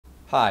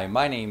Hi,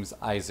 my name's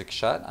Isaac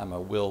Shutt. I'm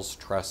a wills,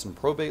 trust, and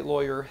probate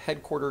lawyer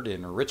headquartered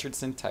in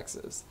Richardson,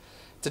 Texas.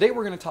 Today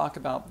we're going to talk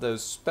about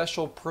those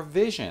special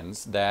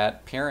provisions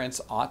that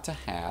parents ought to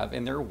have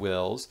in their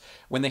wills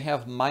when they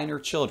have minor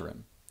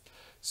children.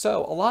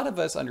 So a lot of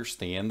us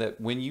understand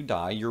that when you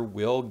die, your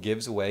will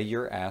gives away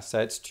your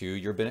assets to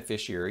your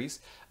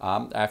beneficiaries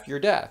after your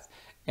death.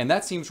 And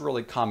that seems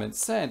really common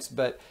sense,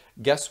 but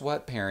guess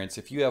what, parents?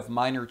 If you have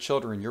minor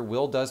children, your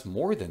will does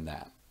more than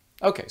that.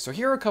 Okay, so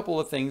here are a couple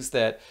of things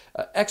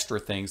extra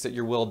things that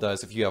your will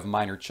does if you have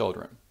minor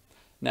children.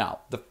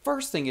 Now, the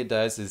first thing it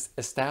does is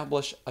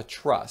establish a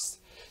trust.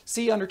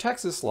 See, under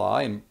Texas law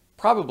and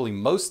probably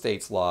most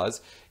states'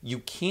 laws, you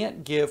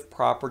can't give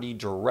property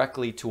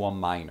directly to a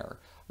minor.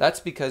 That's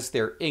because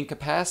they're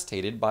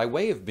incapacitated by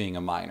way of being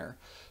a minor.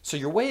 So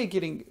your way of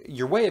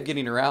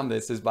getting around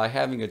this is by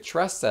having a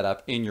trust set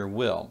up in your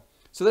will.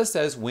 So this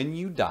says when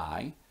you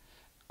die,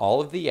 all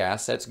of the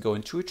assets go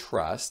into a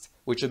trust,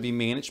 which will be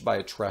managed by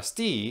a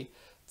trustee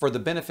for the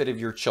benefit of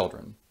your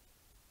children.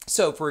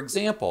 So, for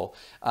example,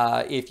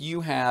 if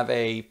you have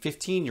a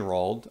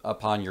 15-year-old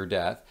upon your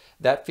death,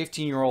 that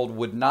 15-year-old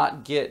would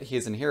not get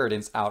his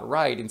inheritance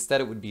outright. Instead,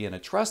 it would be in a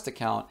trust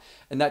account,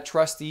 and that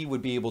trustee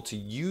would be able to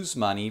use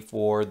money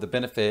for the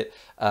benefit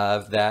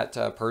of that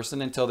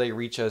person until they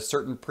reach a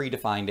certain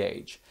predefined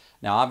age.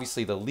 Now,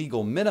 obviously, the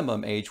legal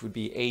minimum age would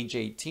be age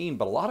 18,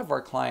 but a lot of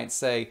our clients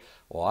say,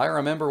 well, I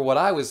remember what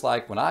I was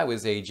like when I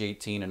was age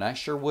 18, and I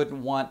sure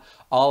wouldn't want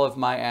all of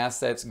my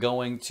assets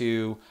going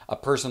to a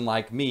person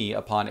like me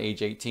upon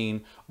age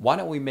 18. Why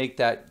don't we make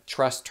that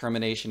trust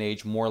termination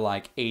age more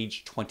like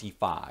age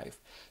 25?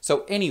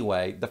 So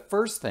anyway, the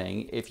first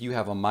thing, if you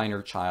have a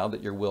minor child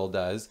that your will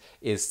does,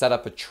 is set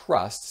up a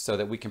trust so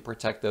that we can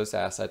protect those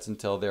assets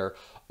until they're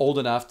old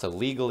enough to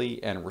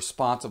legally and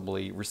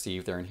responsibly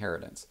receive their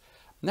inheritance.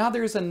 Now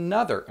there's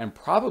another and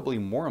probably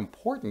more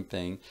important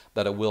thing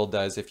that a will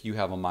does if you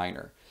have a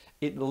minor.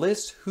 It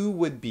lists who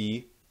would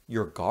be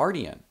your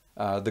guardian,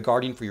 the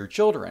guardian for your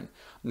children.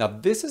 Now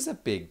this is a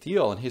big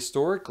deal, and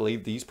historically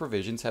these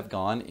provisions have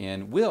gone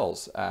in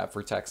wills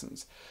for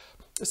Texans.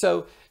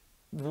 So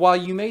while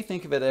you may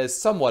think of it as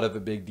somewhat of a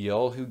big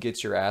deal, who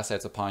gets your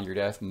assets upon your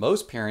death,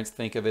 most parents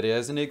think of it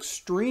as an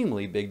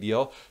extremely big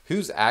deal,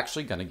 who's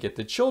actually going to get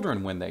the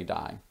children when they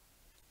die.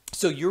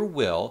 So your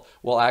will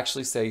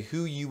actually say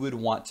who you would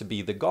want to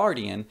be the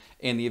guardian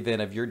in the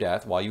event of your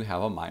death while you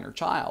have a minor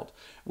child.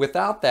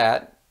 Without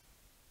that,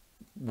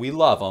 we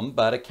love them,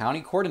 but a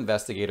county court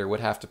investigator would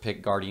have to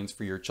pick guardians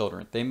for your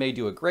children. They may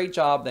do a great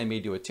job, they may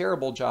do a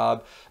terrible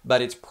job,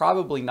 but it's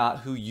probably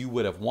not who you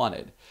would have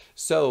wanted.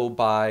 So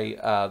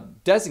by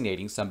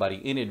designating somebody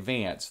in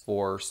advance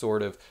for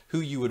sort of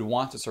who you would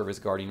want to serve as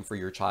guardian for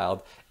your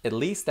child, at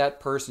least that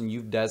person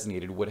you've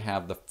designated would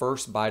have the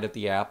first bite at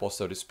the apple,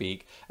 so to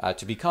speak,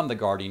 to become the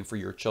guardian for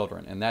your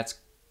children. And that's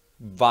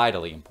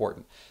vitally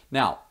important.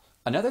 Now,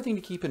 another thing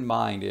to keep in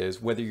mind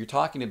is whether you're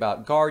talking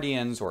about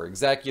guardians or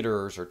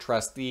executors or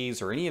trustees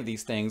or any of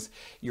these things,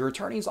 your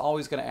attorney is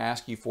always going to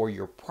ask you for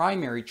your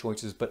primary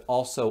choices, but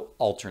also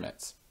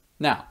alternates.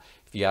 Now,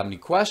 if you have any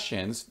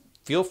questions,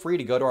 feel free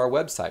to go to our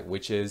website,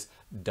 which is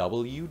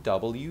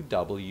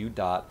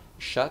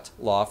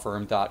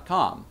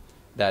www.shuttlawfirm.com.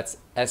 That's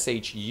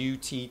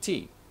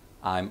S-H-U-T-T.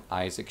 I'm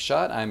Isaac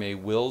Shutt. I'm a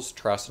wills,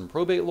 trust, and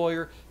probate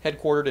lawyer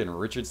headquartered in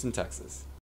Richardson, Texas.